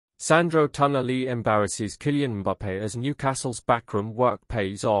Sandro Tonali embarrasses Kylian Mbappe as Newcastle's backroom work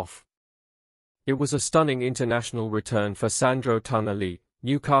pays off. It was a stunning international return for Sandro Tonali.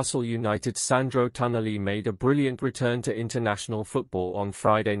 Newcastle United's Sandro Tonali made a brilliant return to international football on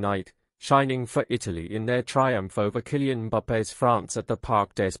Friday night, shining for Italy in their triumph over Kylian Mbappe's France at the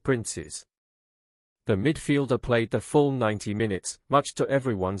Parc des Princes. The midfielder played the full 90 minutes, much to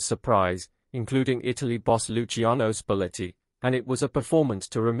everyone's surprise, including Italy boss Luciano Spalletti, and it was a performance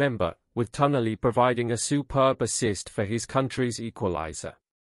to remember, with Tonali providing a superb assist for his country's equaliser.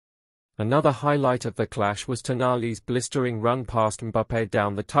 Another highlight of the clash was Tonali's blistering run past Mbappe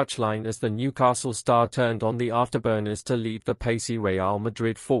down the touchline as the Newcastle star turned on the afterburners to leave the pacey Real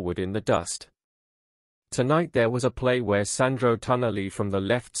Madrid forward in the dust. Tonight there was a play where Sandro Tonali from the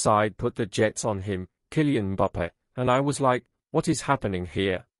left side put the jets on him, Kylian Mbappe, and I was like, what is happening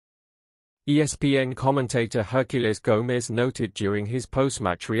here? ESPN commentator Herculez Gomez noted during his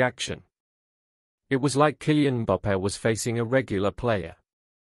post-match reaction. It was like Kylian Mbappe was facing a regular player.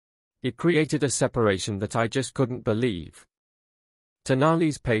 It created a separation that I just couldn't believe.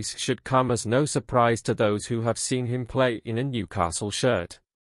 Tonali's pace should come as no surprise to those who have seen him play in a Newcastle shirt.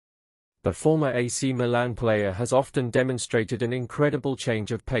 The former AC Milan player has often demonstrated an incredible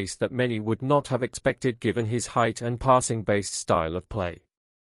change of pace that many would not have expected given his height and passing-based style of play.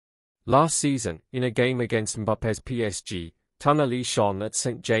 Last season, in a game against Mbappe's PSG, Tonali shone at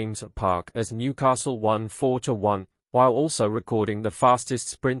St James's Park as Newcastle won 4-1, while also recording the fastest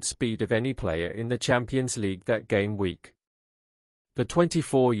sprint speed of any player in the Champions League that game week. The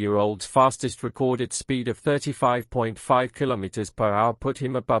 24-year-old's fastest recorded speed of 35.5 km per hour put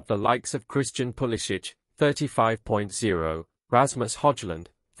him above the likes of Christian Pulisic, 35.0, Rasmus Højlund,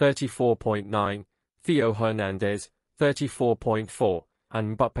 34.9, Theo Hernandez, 34.4,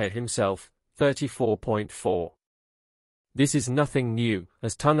 and Mbappe himself, 34.4. This is nothing new,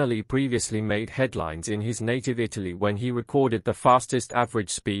 as Tonali previously made headlines in his native Italy when he recorded the fastest average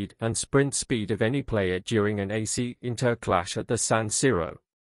speed and sprint speed of any player during an AC Inter clash at the San Siro.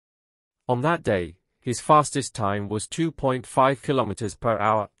 On that day, his fastest time was 2.5 km per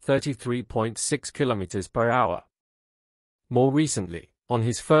hour, 33.6 km per hour. More recently, on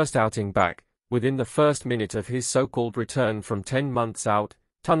his first outing back, within the first minute of his so-called return from 10 months out,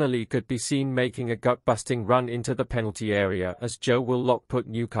 Tonali could be seen making a gut-busting run into the penalty area as Joe Willock put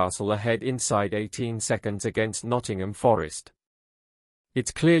Newcastle ahead inside 18 seconds against Nottingham Forest.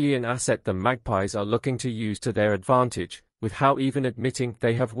 It's clearly an asset the Magpies are looking to use to their advantage, with Howe even admitting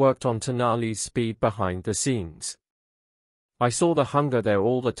they have worked on Tonali's speed behind the scenes. I saw the hunger there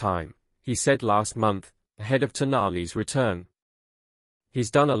all the time, he said last month, ahead of Tonali's return. He's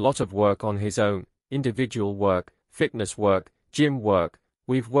done a lot of work on his own, individual work, fitness work, gym work.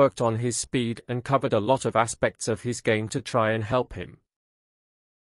 We've worked on his speed and covered a lot of aspects of his game to try and help him.